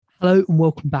Hello and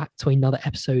welcome back to another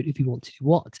episode of You Want to Do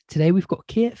What. Today we've got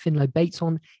Keir Finlow Bates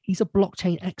on. He's a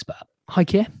blockchain expert. Hi,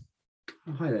 Keir.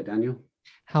 Oh, hi there, Daniel.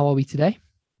 How are we today?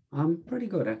 I'm pretty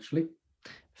good, actually.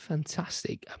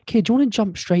 Fantastic. Keir, do you want to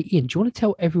jump straight in? Do you want to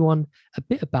tell everyone a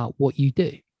bit about what you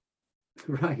do?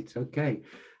 Right, okay.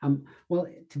 Well,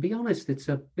 to be honest, it's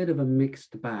a bit of a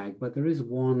mixed bag, but there is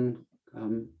one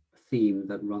theme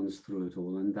that runs through it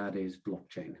all, and that is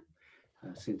blockchain.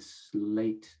 Since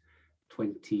late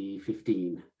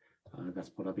 2015,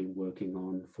 that's what I've been working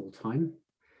on full time.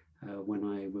 When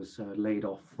I was laid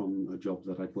off from a job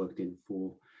that I'd worked in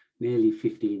for nearly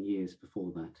 15 years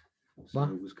before that. So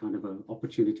Wow. it was kind of an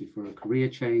opportunity for a career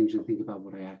change and think about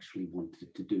what I actually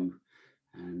wanted to do.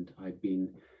 And I'd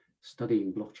been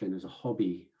studying blockchain as a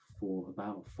hobby for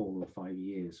about 4 or 5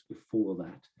 years before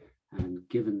that. And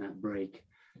given that break,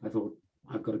 I thought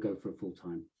I've got to go for it full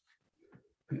time.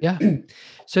 Yeah.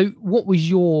 So what was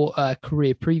your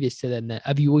career previous to then?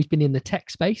 Have you always been in the tech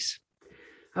space?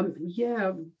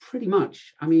 Yeah, pretty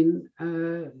much. I mean,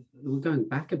 we're going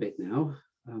back a bit now,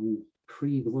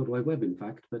 pre the World Wide Web, in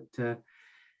fact, but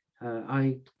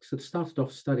I sort of started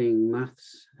off studying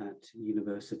maths at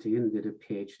university and did a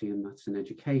PhD in maths and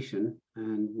education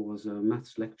and was a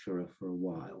maths lecturer for a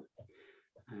while.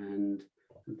 And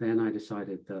then I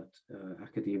decided that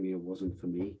academia wasn't for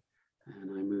me,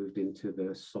 and I moved into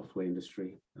the software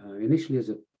industry, initially as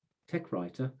a tech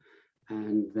writer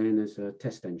and then as a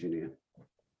test engineer.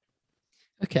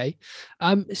 Okay.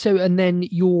 So and then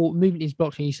your movement into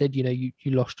blockchain, you said, you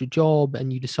lost your job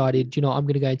and you decided, I'm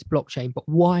going to go into blockchain, but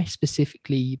why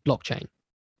specifically blockchain?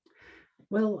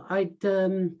 Well, I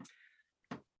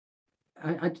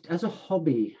as a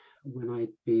hobby, when I'd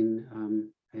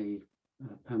been a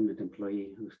permanent employee,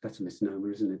 that's a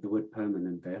misnomer, isn't it? The word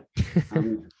permanent there.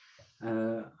 Um,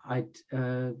 I'd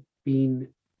been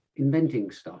inventing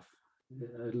stuff.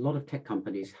 A lot of tech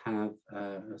companies have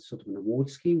a sort of an award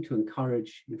scheme to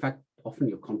encourage, in fact, often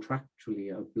you're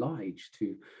contractually obliged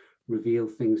to reveal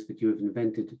things that you have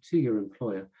invented to your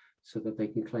employer so that they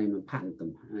can claim and patent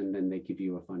them, and then they give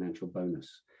you a financial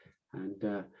bonus.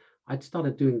 And I'd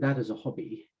started doing that as a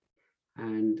hobby,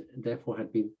 and therefore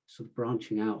had been sort of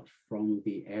branching out from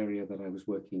the area that I was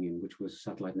working in, which was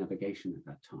satellite navigation at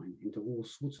that time, into all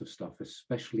sorts of stuff,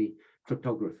 especially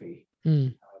cryptography,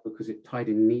 Mm. because it tied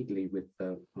in neatly with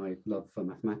my love for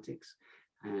mathematics.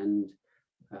 And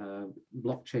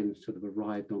blockchain sort of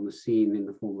arrived on the scene in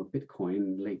the form of Bitcoin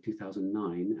in late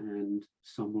 2009, and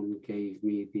someone gave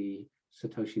me the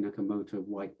Satoshi Nakamoto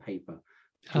white paper,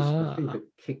 which is the thing Ah,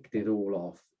 that kicked it all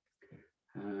off.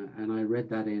 And I read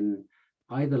that in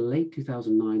either late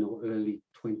 2009 or early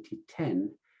 2010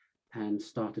 and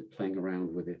started playing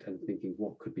around with it and thinking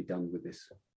what could be done with this.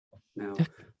 Now,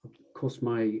 of course,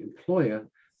 my employer,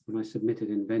 when I submitted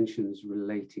inventions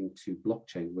relating to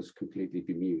blockchain, was completely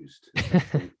bemused.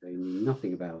 They knew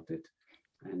nothing about it.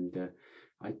 And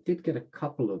I did get a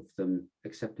couple of them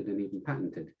accepted and even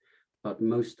patented, but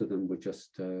most of them were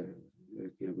just,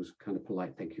 was kind of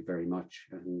polite, thank you very much,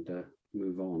 and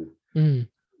move on. mm.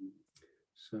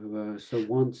 So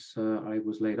once I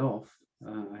was laid off,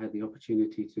 I had the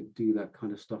opportunity to do that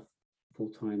kind of stuff full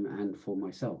time and for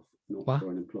myself, not Wow.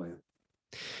 for an employer.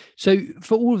 So,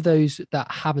 for all of those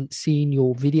that haven't seen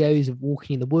your videos of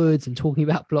walking in the woods and talking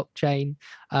about blockchain,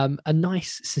 a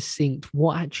nice, succinct,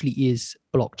 what actually is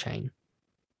blockchain?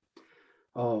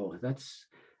 Oh, that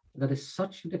is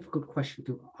such a difficult question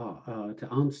to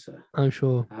answer, I'm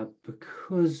sure.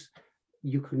 because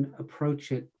you can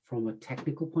approach it from a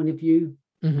technical point of view,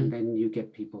 and Hmm. then you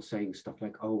get people saying stuff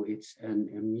like, "Oh, it's an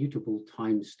immutable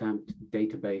time-stamped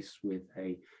database with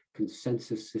a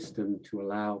consensus system to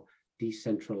allow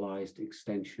decentralized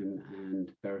extension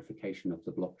and verification of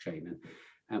the blockchain."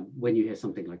 And when you hear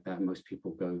something like that, most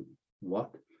people go,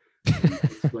 "What?"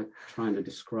 It's like trying to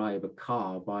describe a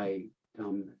car by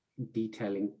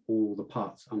detailing all the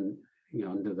parts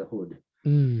under the hood,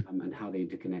 Mm. and how they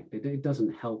interconnect. It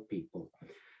doesn't help people.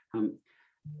 Um,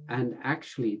 and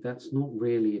actually, that's not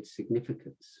really its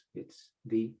significance. It's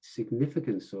the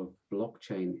significance of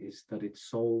blockchain is that it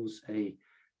solves a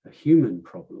human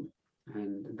problem.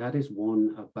 And that is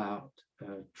one about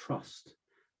trust,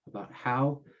 about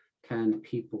how can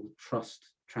people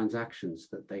trust transactions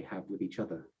that they have with each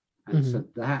other. And Hmm. so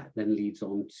that then leads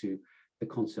on to the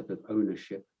concept of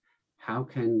ownership. How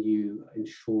can you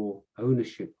ensure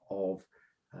ownership of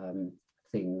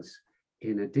things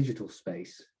in a digital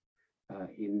space,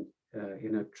 in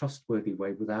a trustworthy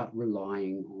way, without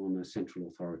relying on a central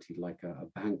authority like a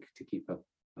bank to keep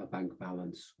a bank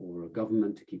balance, or a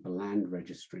government to keep a land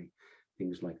registry,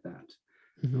 things like that.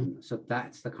 Hmm. So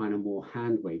that's the kind of more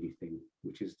hand wavy thing,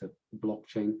 which is the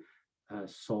blockchain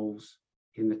solves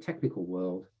in the technical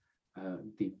world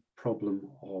the problem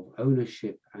of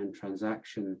ownership and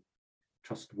transaction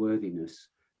trustworthiness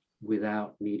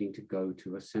without needing to go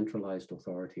to a centralized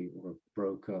authority or a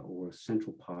broker or a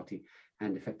central party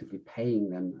and effectively paying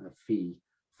them a fee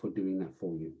for doing that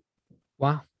for you.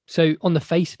 Wow. So on the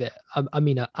face of it, I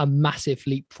mean, a massive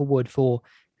leap forward for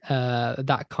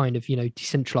that kind of,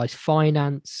 decentralized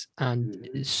finance and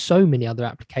so many other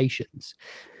applications.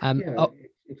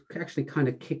 It actually kind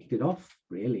of kicked it off,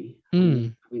 really.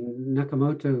 Mm. I mean,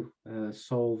 Nakamoto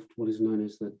solved what is known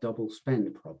as the double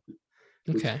spend problem,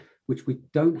 which we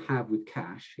don't have with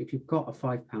cash. If you've got a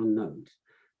 £5 note,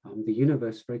 the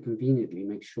universe very conveniently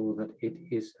makes sure that it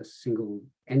is a single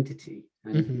entity,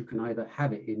 and you can either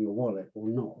have it in your wallet or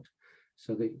not.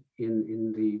 So that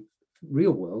in the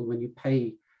real world, when you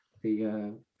pay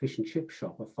the fish and chip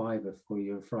shop a £5 for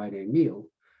your Friday meal,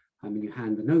 and you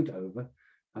hand the note over,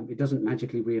 it doesn't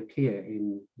magically reappear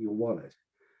in your wallet.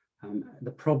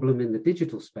 The problem in the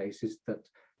digital space is that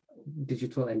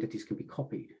digital entities can be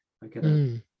copied. I get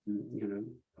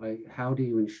how do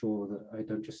you ensure that I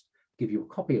don't just give you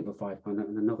a copy of a £5 note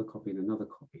and another copy and another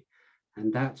copy?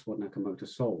 And that's what Nakamoto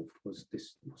solved, was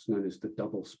this what's known as the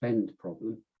double spend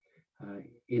problem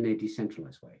in a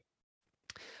decentralized way.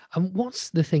 And what's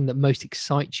the thing that most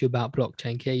excites you about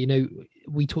blockchain, Keir?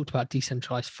 We talked about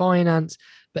decentralized finance,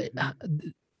 but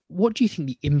what do you think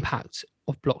the impact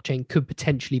of blockchain could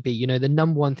potentially be? The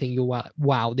number one thing you're like,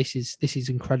 wow, this is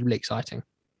incredibly exciting.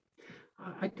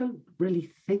 I don't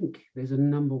really think there's a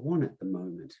number one at the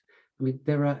moment. I mean,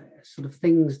 there are sort of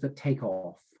things that take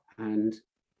off and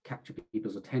capture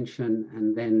people's attention,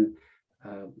 and then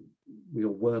we'll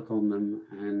work on them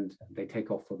and they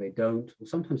take off or they don't, or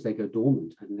sometimes they go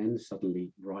dormant and then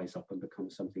suddenly rise up and become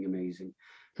something amazing.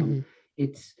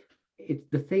 It's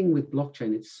the thing with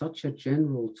blockchain, it's such a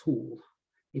general tool.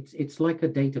 It's like a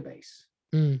database,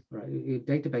 right? A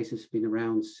database has been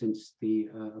around since the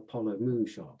Apollo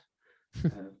moonshot.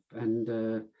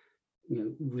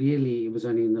 Really it was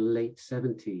only in the late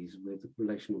 70s with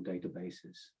relational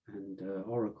databases, and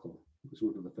Oracle was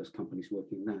one of the first companies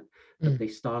working in that they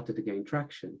started to gain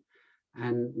traction,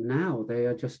 and now they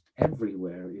are just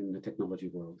everywhere in the technology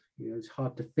world. It's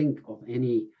hard to think of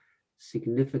any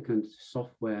significant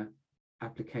software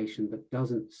application that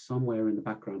doesn't somewhere in the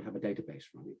background have a database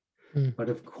running. But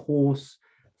of course,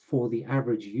 for the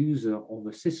average user of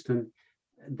a system,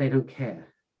 they don't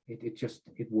care.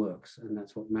 It works, and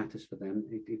that's what matters for them.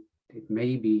 It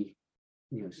may be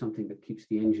something that keeps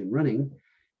the engine running,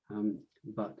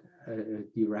 but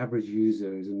your average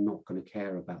user is not going to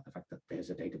care about the fact that there's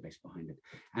a database behind it.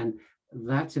 And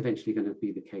that's eventually going to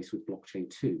be the case with blockchain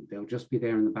too. They'll just be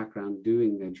there in the background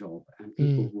doing their job, and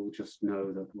people will just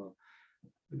know that, well,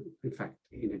 in fact,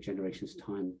 in a generation's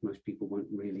time, most people won't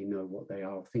really know what they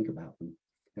are or think about them.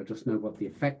 They'll just know what the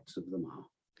effects of them are.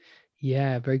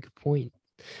 Yeah, very good point.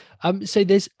 So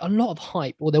there's a lot of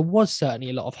hype, or there was certainly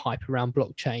a lot of hype around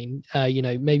blockchain,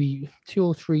 maybe 2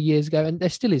 or 3 years ago, and there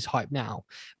still is hype now,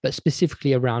 but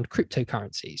specifically around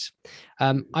cryptocurrencies.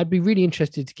 I'd be really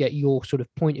interested to get your sort of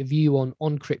point of view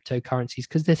on cryptocurrencies,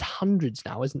 because there's hundreds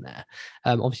now, isn't there?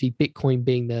 Obviously, Bitcoin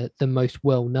being the most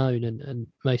well-known and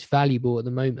most valuable at the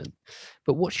moment.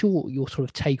 But what's your sort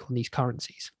of take on these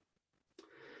currencies?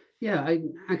 Yeah,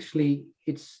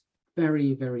 it's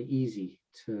very, very easy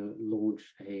to launch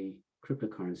a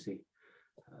cryptocurrency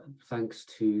thanks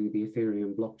to the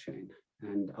Ethereum blockchain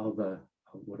and other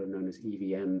what are known as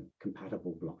EVM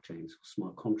compatible blockchains, or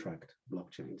smart contract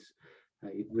blockchains.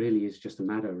 It really is just a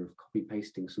matter of copy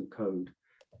pasting some code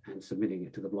and submitting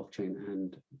it to the blockchain,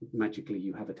 and magically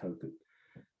you have a token.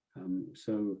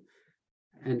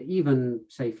 And even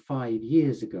say 5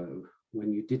 years ago,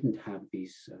 when you didn't have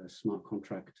these smart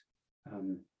contract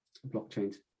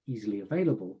blockchains easily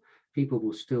available, people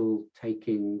were still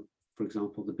taking, for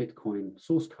example, the Bitcoin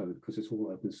source code, because it's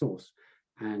all open source,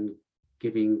 and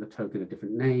giving the token a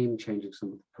different name, changing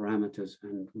some of the parameters,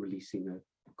 and releasing a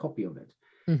copy of it.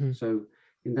 So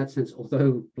in that sense,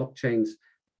 although blockchains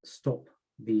stop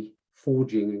the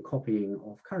forging and copying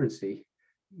of currency,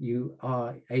 you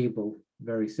are able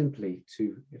very simply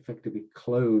to effectively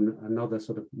clone another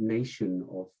sort of nation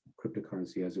of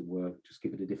cryptocurrency, as it were, just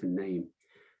give it a different name.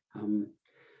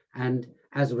 And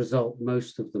as a result,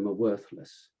 most of them are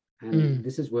worthless. And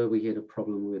this is where we hit a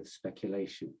problem with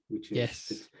speculation, which is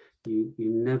that you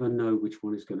never know which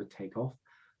one is going to take off.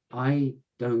 I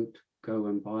don't go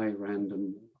and buy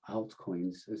random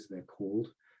altcoins, as they're called,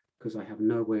 because I have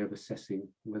no way of assessing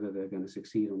whether they're going to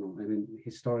succeed or not. And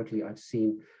historically, I've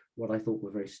seen what I thought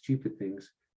were very stupid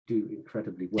things do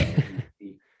incredibly well.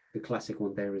 the classic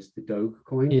one there is the Doge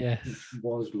coin, Yes. which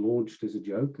was launched as a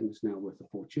joke and is now worth a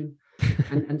fortune.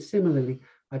 And similarly,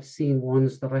 I've seen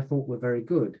ones that I thought were very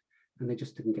good and they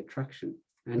just didn't get traction.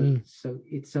 And so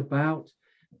it's about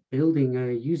building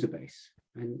a user base.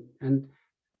 And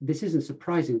this isn't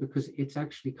surprising because it's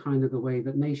actually kind of the way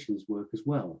that nations work as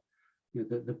well. You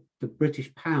know, the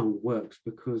British pound works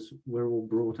because we're all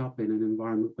brought up in an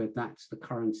environment where that's the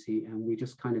currency and we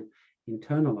just kind of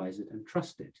internalize it and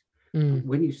trust it.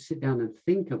 When you sit down and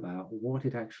think about what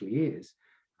it actually is,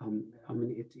 I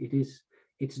mean,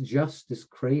 it's just as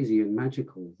crazy and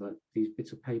magical that these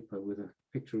bits of paper with a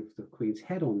picture of the Queen's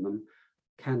head on them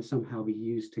can somehow be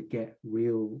used to get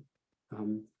real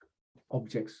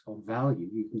objects of value.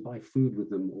 You can buy food with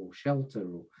them, or shelter,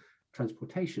 or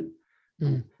transportation.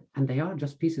 And they are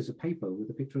just pieces of paper with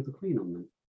a picture of the Queen on them.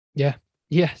 Yeah.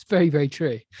 Yeah, it's very, very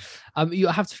true. You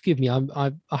have to forgive me.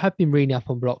 I have been reading up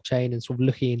on blockchain and sort of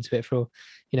looking into it for,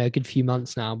 a good few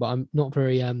months now, but I'm not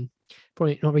very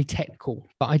probably not very technical.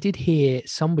 But I did hear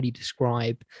somebody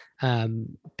describe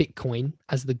Bitcoin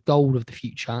as the gold of the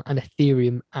future and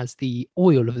Ethereum as the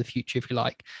oil of the future, if you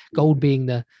like. Gold being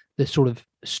the sort of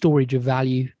storage of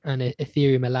value, and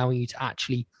Ethereum allowing you to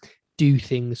actually do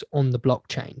things on the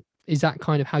blockchain. Is that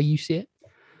kind of how you see it?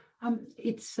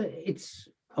 It's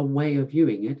a way of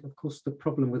viewing it. Of course, the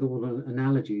problem with all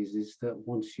analogies is that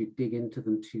once you dig into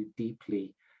them too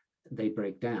deeply, they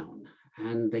break down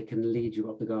and they can lead you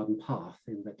up the garden path,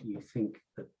 in that you think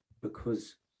that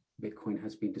because Bitcoin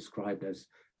has been described as,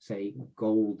 say,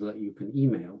 gold that you can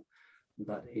email,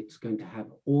 that it's going to have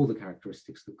all the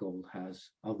characteristics that gold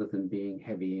has, other than being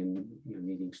heavy and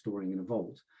needing storing in a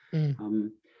vault.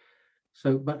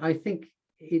 But I think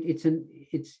it's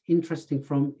interesting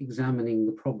from examining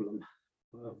the problem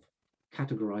of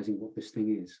categorizing what this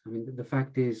thing is. I mean, the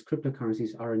fact is,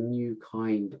 cryptocurrencies are a new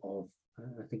kind of,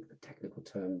 I think the technical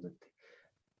term that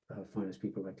finance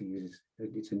people like to use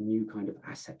is, it's a new kind of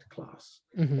asset class.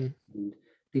 And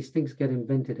these things get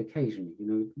invented occasionally.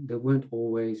 There weren't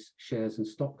always shares and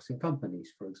stocks in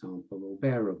companies, for example, or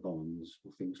bearer bonds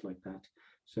or things like that.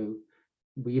 So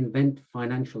we invent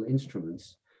financial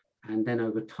instruments, and then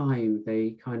over time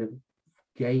they kind of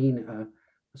gain a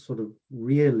sort of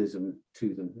realism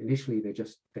to them. Initially,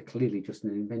 they're clearly just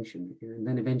an invention, and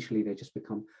then eventually they just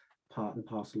become part and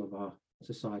parcel of our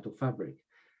societal fabric.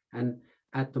 And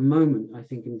at the moment, I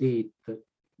think indeed that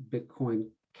Bitcoin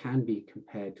can be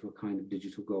compared to a kind of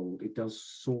digital gold. It does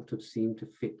sort of seem to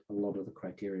fit a lot of the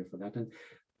criteria for that, and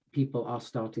people are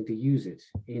starting to use it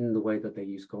in the way that they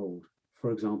use gold,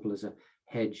 for example, as a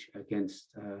hedge against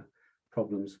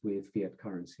problems with fiat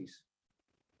currencies.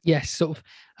 Yes, sort of.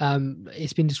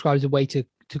 It's been described as a way to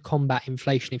combat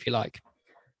inflation, if you like.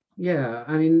 Yeah,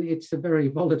 I mean, it's a very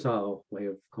volatile way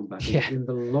of combating it. In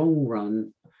the long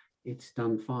run, it's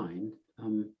done fine.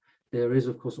 There is,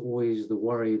 of course, always the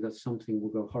worry that something will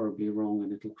go horribly wrong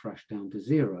and it'll crash down to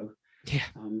zero.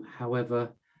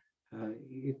 However,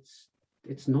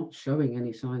 it's not showing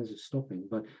any signs of stopping.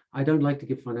 But I don't like to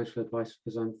give financial advice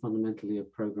because I'm fundamentally a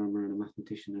programmer and a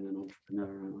mathematician and an entrepreneur.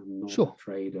 I'm not a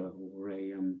trader or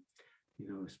a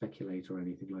speculator or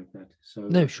anything like that. So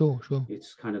no, sure.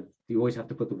 It's kind of, you always have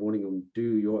to put the warning on: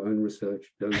 do your own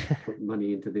research. Don't put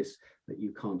money into this that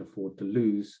you can't afford to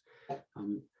lose.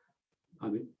 I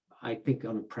mean, I think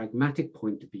on a pragmatic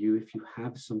point of view, if you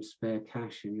have some spare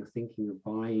cash and you're thinking of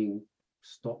buying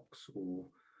stocks or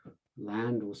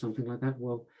land or something like that,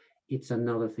 well, it's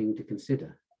another thing to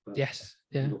consider. But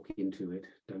look into it.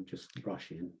 Don't just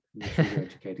rush in. Make sure you're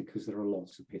educated, because there are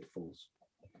lots of pitfalls.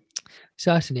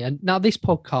 Certainly. And now this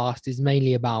podcast is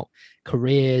mainly about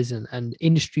careers and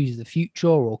industries of the future,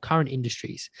 or current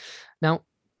industries. Now,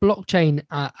 blockchain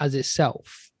as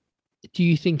itself, do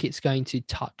you think it's going to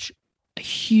touch a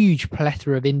huge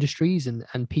plethora of industries,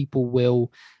 and people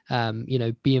will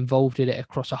be involved in it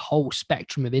across a whole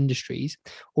spectrum of industries?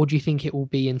 Or do you think it will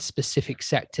be in specific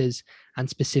sectors and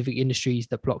specific industries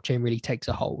that blockchain really takes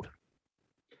a hold?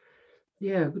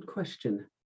 Yeah, good question.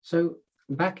 So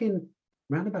back in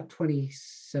around about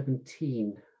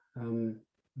 2017,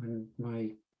 when my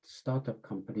startup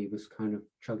company was kind of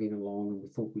chugging along and we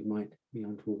thought we might be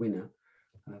onto a winner,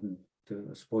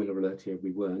 a spoiler alert here,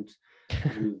 we weren't.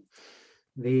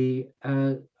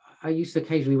 I used to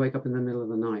occasionally wake up in the middle of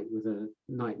the night with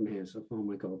nightmares of, oh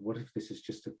my God, what if this is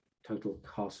just a total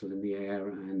castle in the air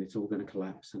and it's all going to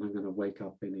collapse, and I'm going to wake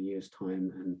up in a year's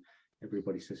time and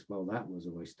everybody says, well, that was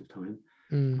a waste of time.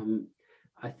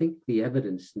 I think the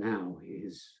evidence now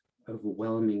is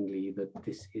overwhelmingly that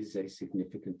this is a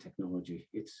significant technology.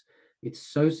 It's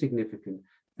so significant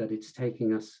that it's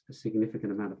taking us a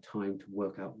significant amount of time to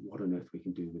work out what on earth we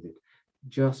can do with it.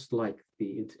 just like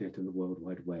the internet and the World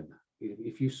Wide Web.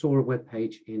 If you saw a web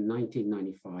page in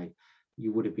 1995,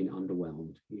 you would have been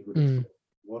underwhelmed. You would have thought,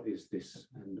 what is this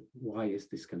and why is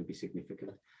this going to be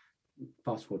significant?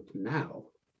 Fast forward to now,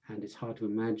 and it's hard to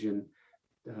imagine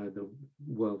the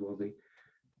world, or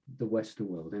the Western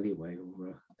world anyway,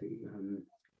 or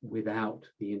without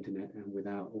the internet and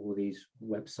without all these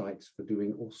websites for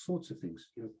doing all sorts of things.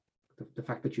 You know, the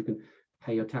fact that you can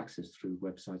pay your taxes through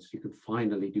websites, you can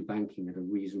finally do banking at a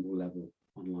reasonable level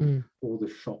online, all the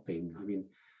shopping. I mean,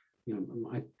 you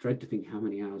know, I dread to think how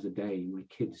many hours a day my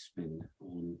kids spend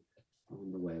on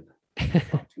the web.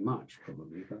 Far too much,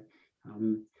 probably. But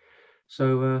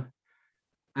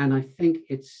and I think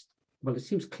it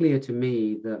seems clear to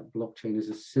me that blockchain is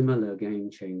a similar game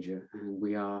changer, and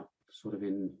we are sort of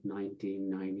in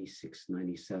 1996,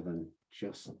 97,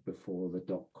 just before the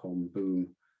dot-com boom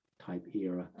type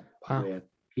era, where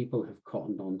people have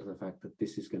cottoned on to the fact that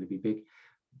this is going to be big,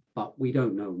 but we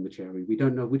don't know which area. We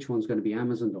don't know which one's going to be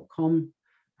Amazon.com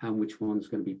and which one's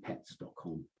going to be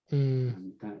Pets.com.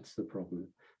 And that's the problem.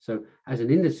 So as an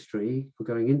industry we're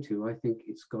going into, I think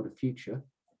it's got a future.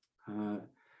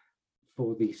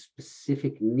 For the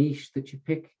specific niche that you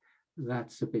pick,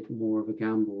 that's a bit more of a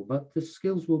gamble, but the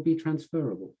skills will be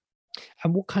transferable.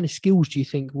 And what kind of skills do you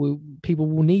think people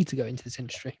will need to go into this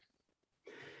industry?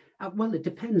 Well, it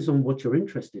depends on what you're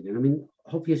interested in. I mean,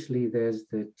 obviously there's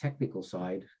the technical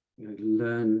side. You know,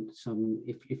 learn some,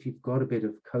 if you've got a bit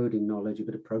of coding knowledge, a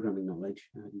bit of programming knowledge,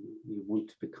 and you want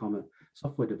to become a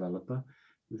software developer,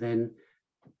 then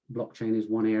blockchain is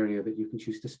one area that you can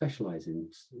choose to specialize in,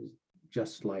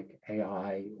 just like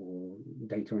AI or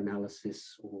data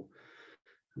analysis, or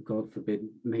God forbid,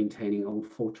 maintaining old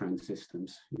Fortran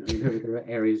systems. You know, there are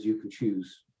areas you can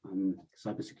choose.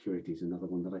 Cybersecurity is another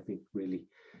one that I think really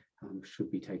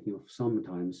should be taking off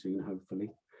sometime soon, hopefully.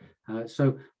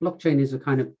 So blockchain is a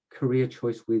kind of career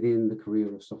choice within the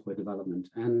career of software development.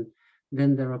 And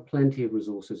then there are plenty of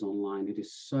resources online. It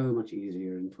is so much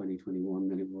easier in 2021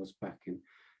 than it was back in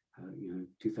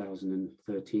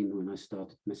 2013, when I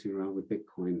started messing around with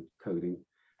Bitcoin coding.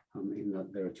 In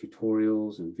that there are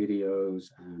tutorials and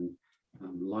videos and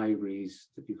libraries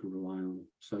that you can rely on.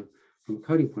 So from a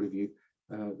coding point of view,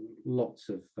 lots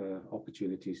of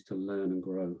opportunities to learn and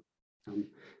grow.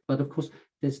 But of course,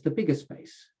 there's the bigger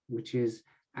space, which is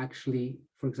actually,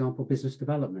 for example, business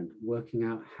development, working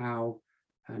out how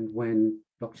and when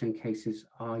blockchain cases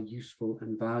are useful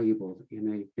and valuable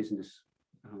in a business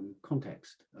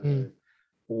context.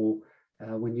 Or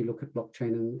when you look at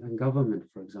blockchain and government,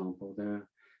 for example,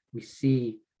 we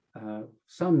see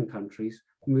some countries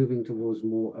moving towards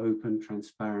more open,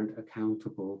 transparent,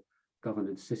 accountable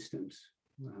governance systems,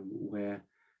 where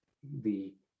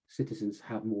the citizens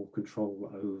have more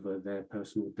control over their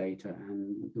personal data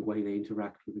and the way they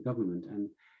interact with the government. And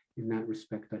in that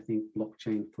respect, I think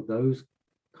blockchain for those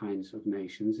kinds of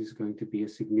nations is going to be a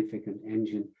significant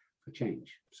engine for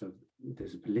change. So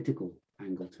there's a political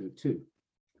angle to it too.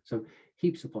 So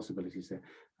heaps of possibilities there.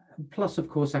 Plus, of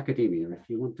course, academia. If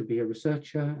you want to be a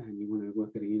researcher and you want to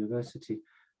work at a university,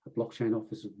 a blockchain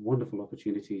offers wonderful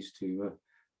opportunities to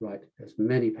write as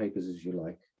many papers as you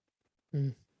like.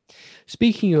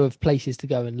 Speaking of places to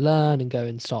go and learn and go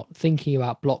and start thinking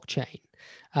about blockchain,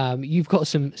 you've got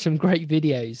some great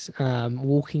videos,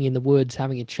 walking in the woods,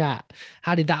 having a chat.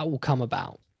 How did that all come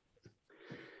about?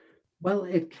 Well,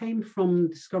 it came from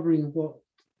discovering what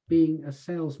being a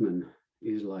salesman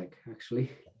is like,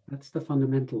 actually. That's the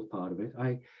fundamental part of it.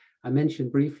 I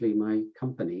mentioned briefly my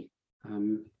company.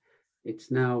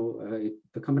 It's now,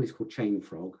 the company's called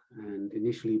Chainfrog, and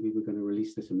initially we were going to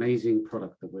release this amazing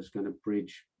product that was going to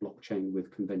bridge blockchain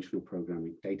with conventional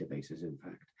programming, databases, in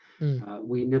fact.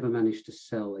 We never managed to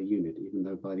sell a unit, even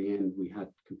though by the end we had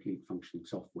complete functioning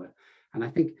software. And I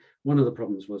think one of the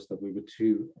problems was that we were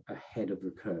too ahead of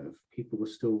the curve. People were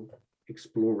still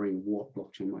exploring what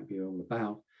blockchain might be all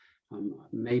about.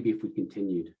 Maybe if we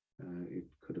continued, it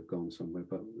could have gone somewhere,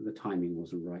 but the timing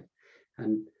wasn't right.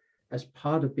 And as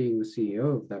part of being the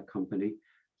CEO of that company,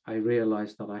 I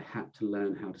realized that I had to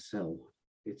learn how to sell.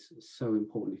 It's so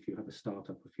important if you have a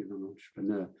startup, if you're an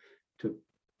entrepreneur, to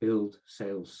build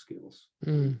sales skills.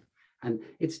 And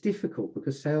it's difficult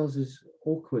because sales is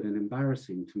awkward and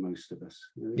embarrassing to most of us.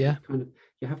 You know, yeah.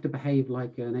 You have to behave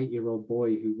like an 8-year-old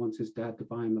boy who wants his dad to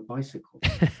buy him a bicycle.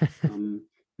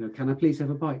 You know, can I please have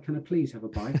a bike? Can I please have a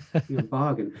bike? You know,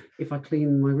 bargain. If I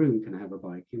clean my room, can I have a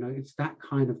bike? You know, it's that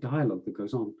kind of dialogue that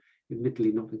goes on.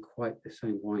 Admittedly, not in quite the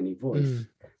same whiny voice.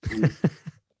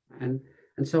 And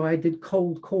so I did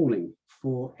cold calling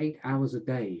for 8 hours a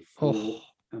day for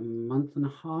a month and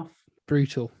a half.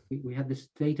 Brutal. We had this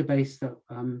database that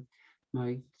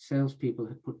my salespeople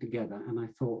had put together, and I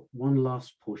thought, one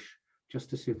last push just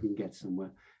to see if we can get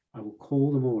somewhere. I will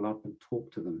call them all up and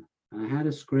talk to them. And I had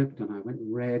a script, and I went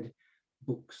and read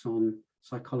books on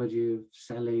psychology of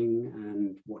selling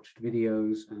and watched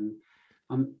videos,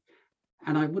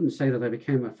 and I wouldn't say that I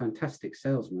became a fantastic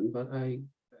salesman, but I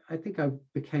think I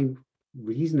became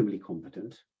reasonably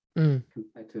competent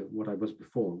compared to what I was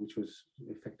before, which was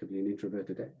effectively an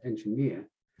introverted engineer.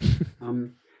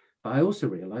 But I also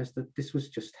realized that this was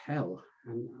just hell.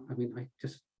 And I mean,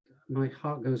 my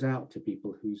heart goes out to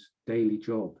people whose daily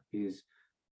job is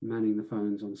manning the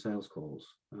phones on sales calls.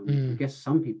 I guess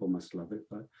some people must love it,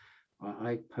 but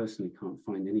I personally can't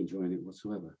find any joy in it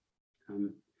whatsoever.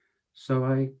 So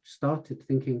I started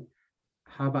thinking,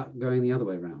 how about going the other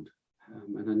way around?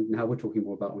 And then now we're talking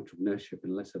more about entrepreneurship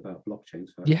and less about blockchain.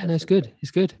 So Yeah, no, it's good.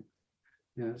 It's good.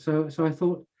 Yeah. So I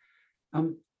thought,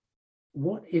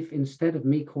 what if instead of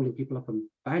me calling people up and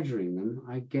badgering them,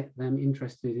 I get them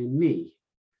interested in me?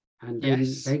 And then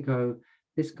they go,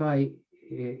 this guy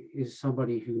is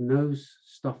somebody who knows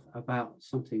stuff about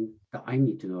something that I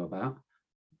need to know about.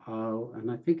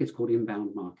 And I think it's called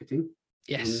inbound marketing.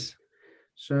 Yes.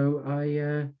 So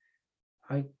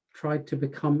I tried to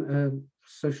become a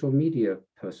social media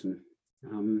person.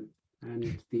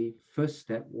 And the first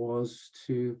step was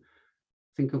to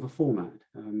think of a format.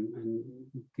 And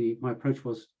my approach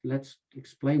was, let's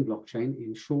explain blockchain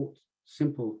in short,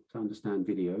 simple to understand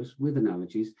videos with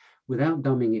analogies without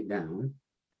dumbing it down.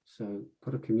 So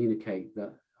got to communicate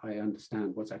that I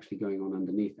understand what's actually going on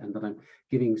underneath, and that I'm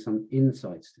giving some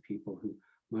insights to people who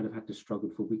might have had to struggle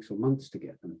for weeks or months to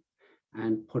get them,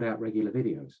 and put out regular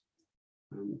videos.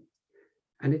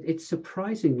 And it's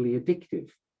surprisingly addictive.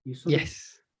 You sort of,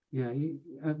 yeah,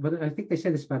 but I think they say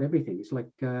this about everything. It's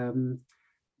like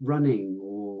running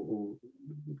or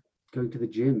going to the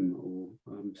gym or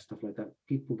stuff like that.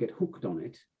 People get hooked on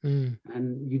it.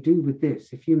 And you do with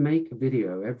this. If you make a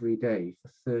video every day for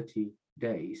 30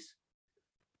 days,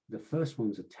 the first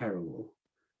ones are terrible.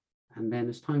 And then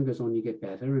as time goes on, you get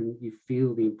better and you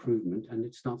feel the improvement, and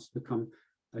it starts to become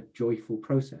a joyful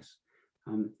process.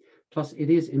 Plus, it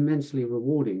is immensely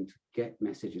rewarding to get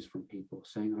messages from people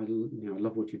saying, I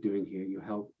love what you're doing here. You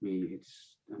help me.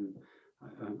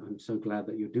 I'm so glad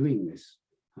that you're doing this.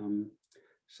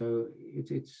 So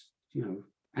it's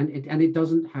and it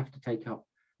doesn't have to take up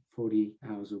 40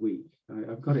 hours a week.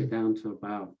 I've got it down to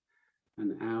about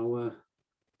an hour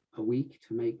a week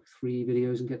to make 3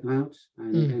 videos and get them out.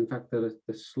 And in fact, the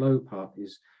slow part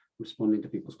is responding to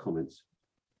people's comments.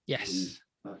 Yes.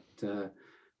 But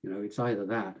it's either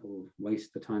that or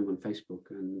waste the time on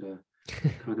Facebook, and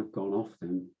kind of gone off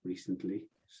them recently.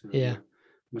 So yeah,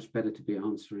 much better to be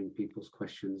answering people's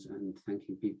questions and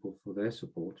thanking people for their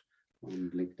support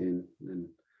on LinkedIn than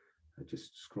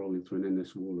just scrolling through an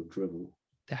endless wall of drivel.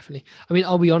 Definitely. I mean,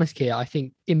 I'll be honest here. I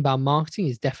think inbound marketing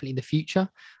is definitely the future.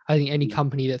 I think any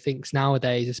company that thinks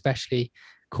nowadays, especially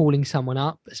calling someone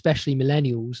up, especially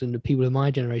millennials and the people of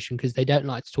my generation, because they don't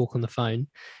like to talk on the phone,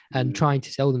 and trying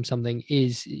to sell them something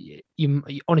is,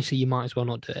 honestly, you might as well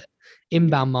not do it.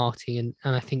 Inbound marketing,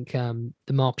 and I think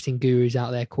the marketing gurus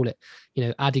out there call it,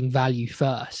 adding value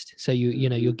first. So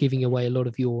you're giving away a lot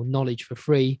of your knowledge for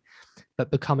free,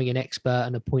 but becoming an expert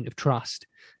and a point of trust.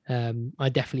 I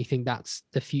definitely think that's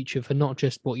the future for not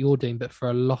just what you're doing, but for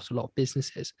a lot of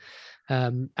businesses.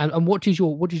 And what does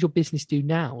your business do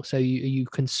now? So are you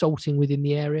consulting within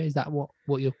the area? Is that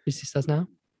what your business does now?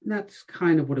 That's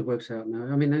kind of what it works out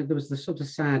now. I mean, there was the sort of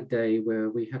sad day where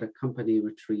we had a company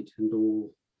retreat, and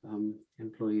all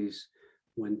employees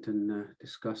went and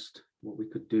discussed what we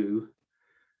could do.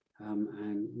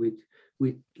 And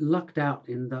we'd lucked out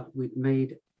in that we'd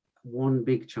made one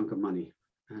big chunk of money,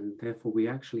 and therefore we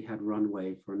actually had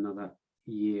runway for another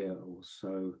year or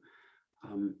so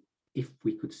if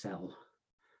we could sell.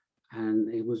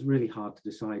 And it was really hard to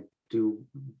decide, do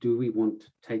we want to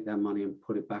take that money and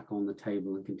put it back on the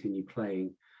table and continue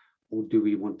playing, or do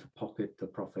we want to pocket the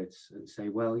profits and say,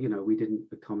 well, we didn't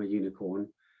become a unicorn,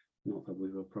 not that we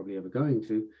were probably ever going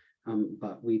to,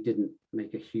 but we didn't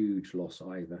make a huge loss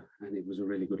either, and it was a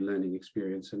really good learning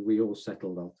experience, and we all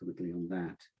settled ultimately on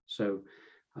that. So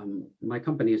my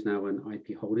company is now an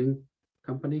IP holding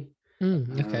company.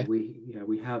 Okay.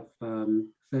 We have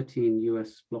 13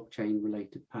 US blockchain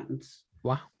related patents.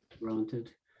 Wow. Granted,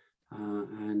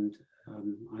 and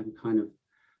I'm kind of,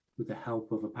 with the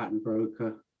help of a patent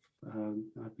broker,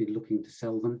 I've been looking to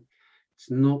sell them. It's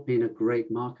not been a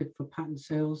great market for patent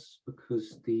sales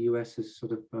because the US is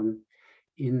sort of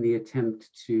in the attempt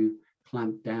to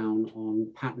clamp down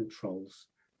on patent trolls.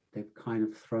 They've kind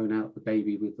of thrown out the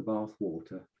baby with the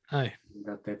bathwater. Oh.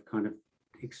 That they've kind of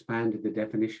expanded the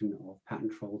definition of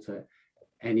patent troll to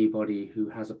anybody who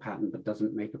has a patent but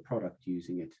doesn't make a product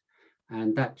using it.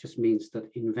 And that just means that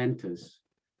inventors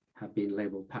have been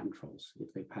labeled patent trolls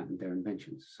if they patent their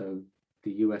inventions. So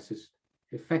the US has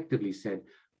effectively said,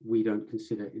 we don't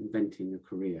consider inventing a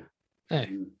career. Oh.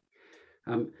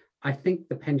 I think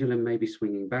the pendulum may be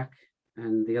swinging back.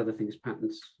 And the other thing is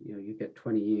patents, you get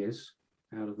 20 years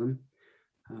out of them.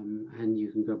 And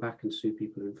you can go back and sue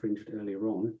people who infringed earlier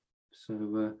on.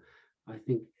 So I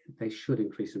think they should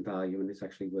increase in value, and it's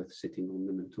actually worth sitting on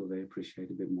them until they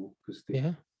appreciate a bit more, because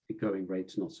the going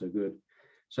rate's not so good.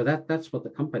 So that's what the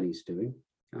company's doing.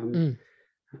 And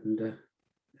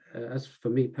as for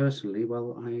me personally,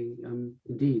 well,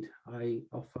 I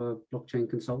offer blockchain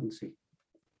consultancy.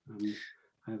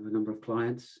 I have a number of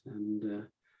clients, and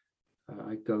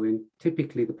I go in.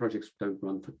 Typically, the projects don't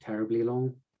run for terribly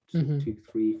long, 2,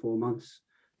 3, 4 months.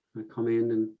 I come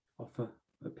in and offer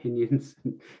opinions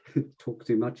and talk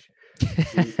too much,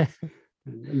 and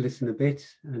listen a bit,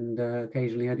 and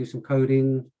occasionally I do some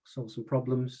coding, solve some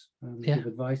problems, give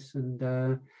advice, and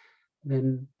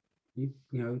then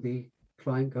the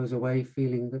client goes away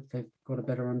feeling that they've got a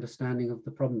better understanding of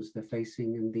the problems they're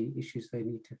facing and the issues they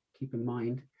need to keep in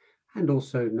mind, and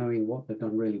also knowing what they've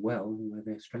done really well and where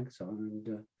their strengths are, and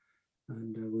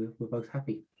we're both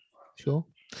happy. Sure.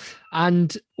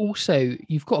 And also,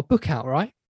 you've got a book out,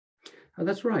 right? Oh,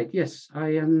 that's right. Yes,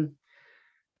 I am.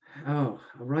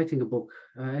 Writing a book.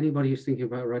 Anybody who's thinking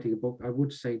about writing a book, I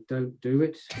would say don't do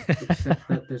it, except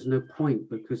that there's no point,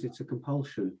 because it's a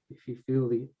compulsion. If you feel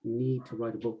the need to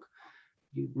write a book,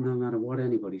 no matter what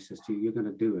anybody says to you, you're going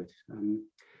to do it.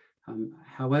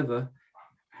 However,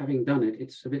 having done it,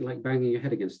 it's a bit like banging your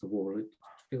head against the wall. It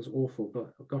feels awful,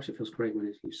 but gosh, it feels great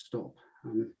when you stop.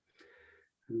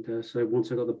 So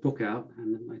once I got the book out,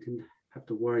 and I didn't have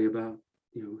to worry about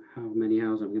how many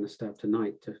hours I'm going to stay up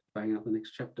tonight to bang out the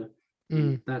next chapter.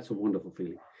 That's a wonderful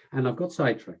feeling. And I've got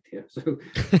sidetracked here, so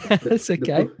that's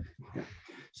okay.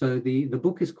 So the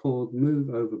book is called Move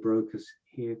Over Brokers,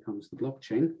 Here Comes the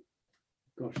Blockchain.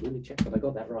 Gosh, let me check that I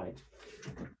got that right.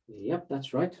 Yep,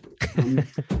 that's right.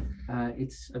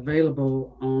 It's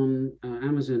available on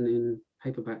Amazon in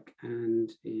paperback and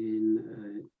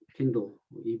in Kindle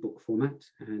or ebook format,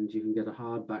 and you can get a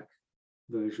hardback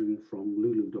version from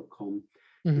lulu.com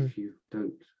if you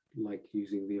don't like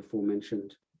using the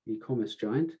aforementioned e-commerce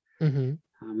giant.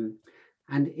 And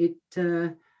it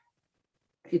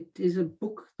is a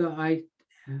book that I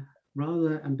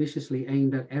rather ambitiously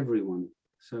aimed at everyone.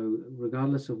 So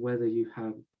regardless of whether you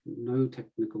have no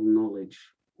technical knowledge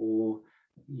or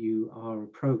you are a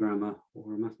programmer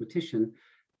or a mathematician,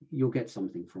 you'll get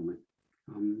something from it.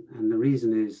 And the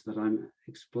reason is that I'm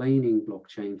explaining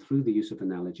blockchain through the use of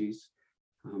analogies,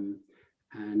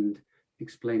 and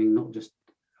explaining not just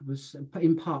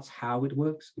in parts how it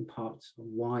works, in parts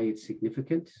why it's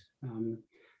significant,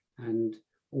 and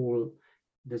all.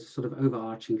 There's a sort of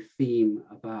overarching theme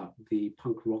about the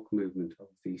punk rock movement of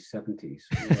the 70s,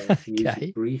 where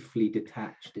music briefly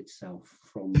detached itself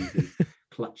from the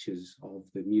clutches of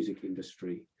the music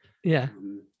industry,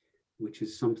 which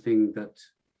is something that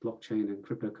blockchain and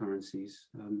cryptocurrencies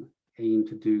aim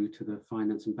to do to the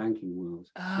finance and banking world.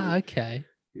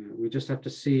 We just have to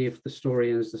see if the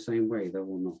story ends the same way, though,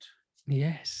 or not.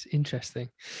 Yes, interesting.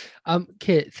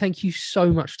 Kit, thank you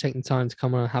so much for taking the time to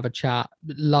come on and have a chat.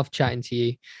 Love chatting to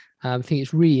you. I think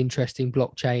it's really interesting,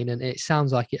 blockchain, and it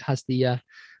sounds like it has the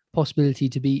possibility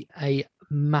to be a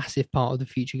massive part of the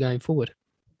future going forward.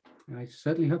 I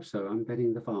certainly hope so. I'm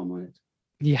betting the farm on it.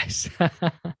 Yes.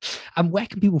 And where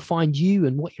can people find you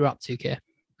and what you're up to, Kit?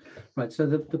 Right, so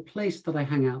the place that I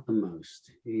hang out the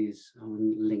most is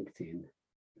on LinkedIn.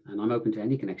 And I'm open to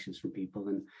any connections from people.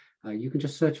 And you can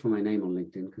just search for my name on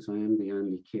LinkedIn, because I am the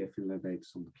only Keir Finlay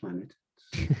Bates on the planet.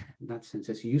 So in that sense,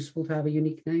 it's useful to have a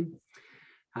unique name.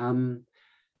 And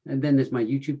then there's my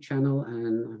YouTube channel,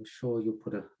 and I'm sure you'll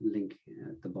put a link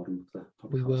at the bottom of the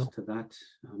podcast to that.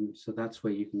 So that's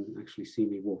where you can actually see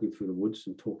me walking through the woods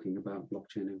and talking about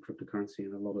blockchain and cryptocurrency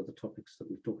and a lot of the topics that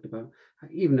we've talked about.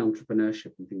 Even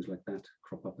entrepreneurship and things like that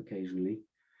crop up occasionally.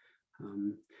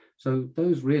 So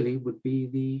those really would be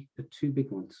the two big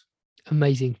ones.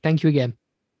 Amazing. Thank you again.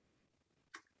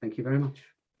 Thank you very much.